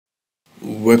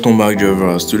Welcome back,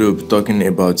 Jovers. Today we'll be talking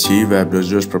about Seyi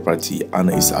Vibez property and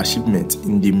its achievements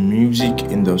in the music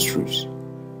industries.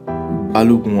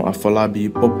 Balogun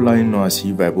Afolabi, popularly known as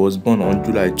Seyi Vibez, was born on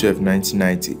July 12,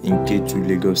 1990 in Ketu,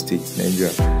 Lagos State,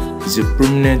 Nigeria. He's a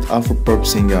prominent Afro-pop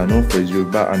singer known for his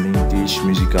Yoruba and English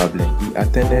musical blend. He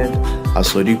attended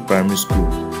Asodiq Primary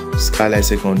School, Skylight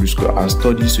Secondary School, and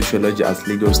studied sociology at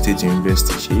Lagos State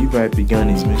University. Seyi Vibez began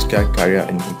his musical career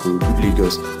in Ikorodu,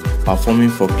 Lagos, performing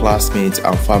for classmates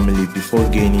and family before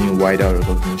gaining wider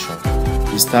recognition.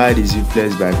 His style is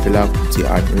influenced by Fela Kuti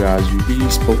and he has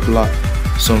released popular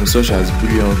songs such as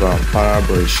Billion Gram,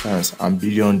 Paraboy, Chance, and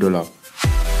 $Billion.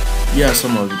 Here are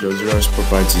some of the luxurious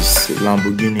properties.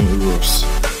 Lamborghini Urus.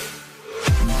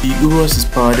 The Urus is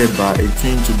powered by a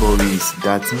twin-turbo race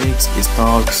that makes a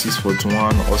stout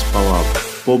 641 horsepower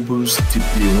bubbles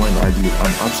deeply when idle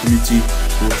and absolutely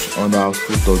push under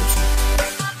full throttle.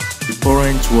 The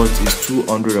current worth is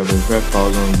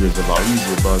 225,000 US dollars, which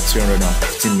is about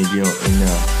 350 million in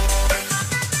naira.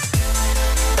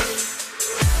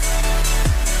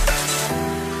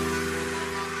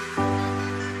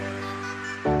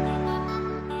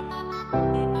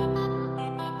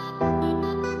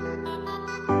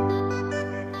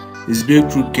 His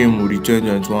breakthrough came with the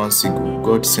 2021 single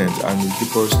 "God Sent" and his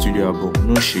debut studio album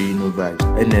 "No Seyi No Vibez"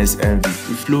 (NSMV).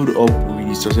 He followed up with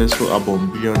his successful album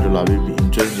 $Billion Baby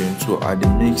in 2022 and the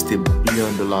mixtape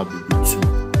 $Billion Baby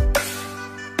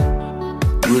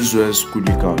 2. Rolls-Royce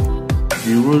Kulikan.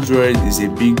 The Rolls-Royce is a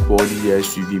big body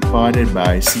SUV powered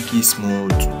by a silky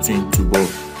smooth twin-turbo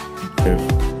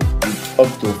with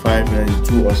up to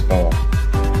 592 horsepower.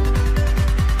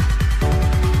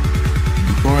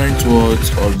 The current worth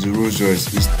of the Rolls-Royce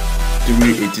is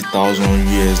 380,000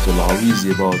 US dollars, which is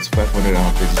about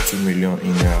 532 million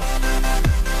in naira.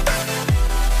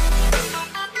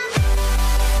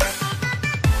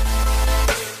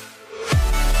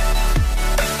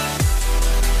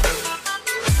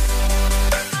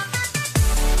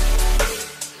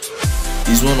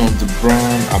 Is one of the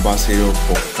brand ambassador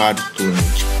for Card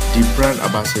Tonic. The brand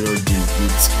ambassador deal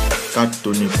with Card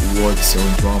Tonic worth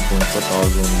 71.4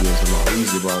 thousand US dollars, which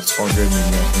is about 100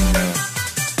 million in naira.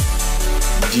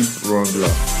 Jeep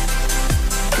Wrangler.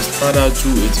 The standard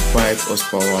 285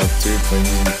 horsepower 3.0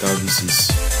 liter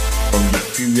V6 from the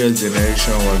previous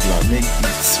generation Wrangler make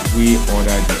its way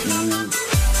under the hood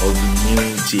of the new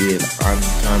GL and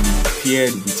can be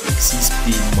paired with a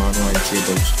 6-speed manual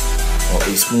gearbox or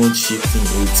a smooth shifting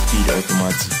 8-speed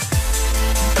automatic.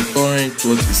 The current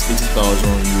worth is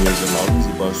 80,000 US dollars, which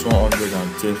is about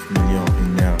 112 million in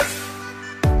naira.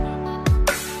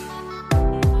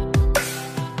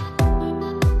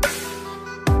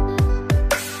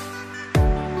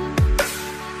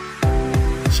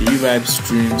 Seyi Vibez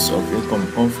streams of income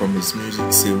come from his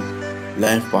music sale,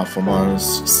 live performance,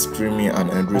 streaming, and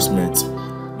endorsement.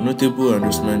 Notable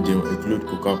endorsements include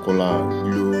Coca-Cola,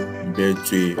 Glo,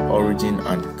 Betway, Origin,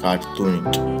 and Card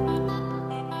Tonic.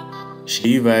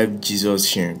 Seyi Vibez Jesus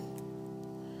Chain.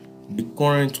 The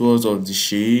current worth of the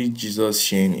Seyi Jesus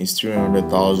Chain is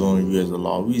 300,000 US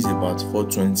dollars, which is about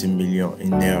 420 million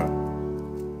in naira.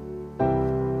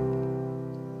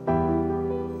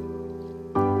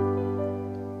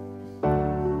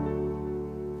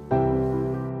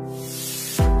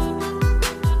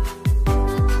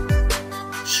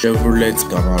 Chevrolet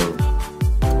Camaro.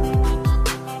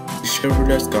 The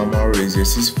Chevrolet Camaro is a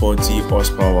 640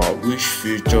 horsepower which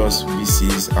features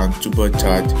V6 and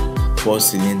turbocharged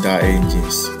 4-cylinder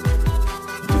engines.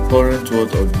 The current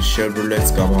worth of the Chevrolet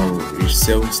Camaro is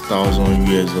 70,000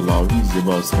 US dollars, which is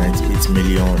about 98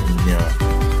 million in naira.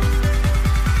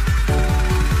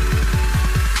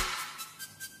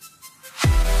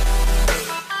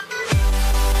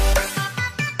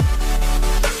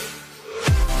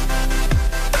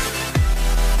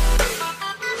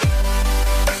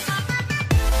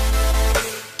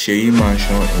 Seyi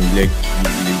Mansion in Lekki,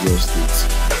 Lagos State.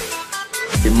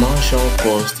 The mansion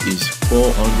cost is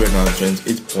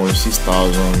 428.6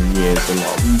 thousand US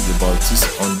dollars, which is about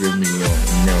 600 million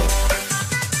in naira.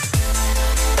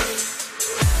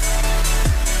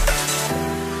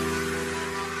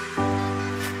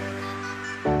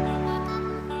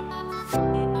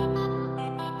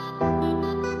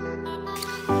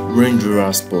 Range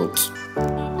Rover Sport.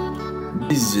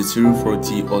 This is a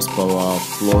 340 horsepower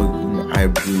plug-in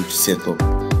hybrid setup.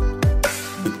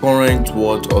 The current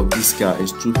worth of this car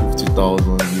is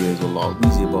 250,000 US dollars,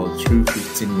 which is about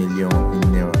 350 million in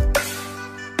naira.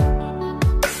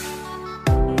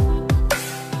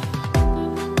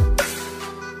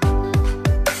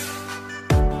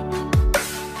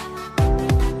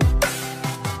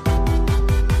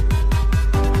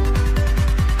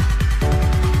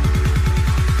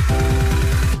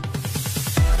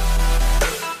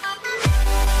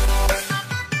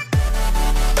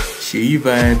 Seyi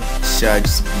Vibez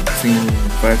charges between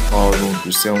 5,000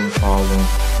 to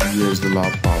 7,000 US dollar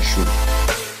per show.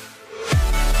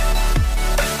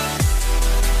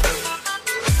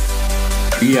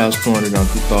 He has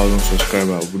 202,000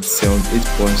 subscribers with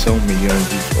 78.7 million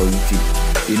views on YouTube.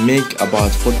 They make about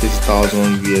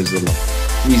 40,000 US dollar,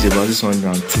 which is about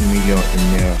 602 million in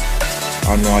naira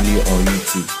annually on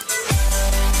YouTube.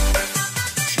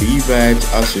 Seyi Vibez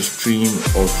has a stream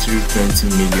of 320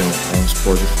 million on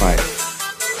Spotify.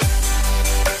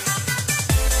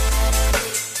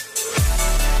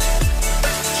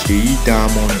 Seyi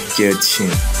Diamond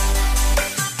Getting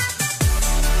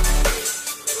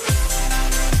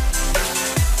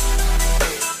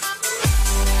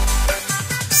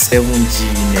 7G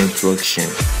network share.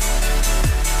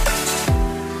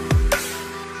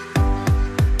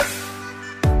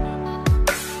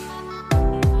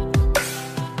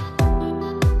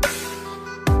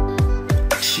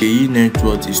 Seyi net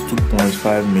worth is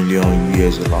 2.5 million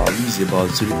US dollar, which is about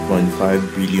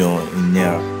 3.5 billion in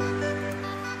naira.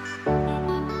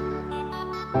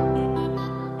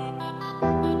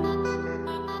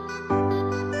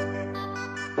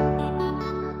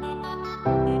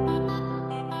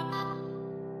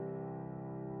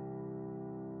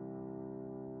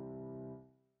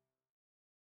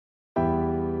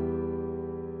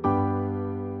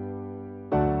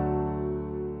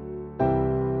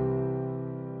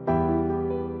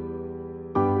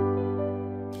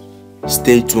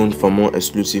 Stay tuned for more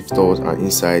exclusive thoughts and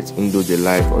insights into the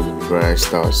life of the various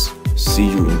stars. See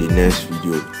you in the next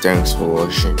video. Thanks for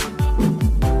watching.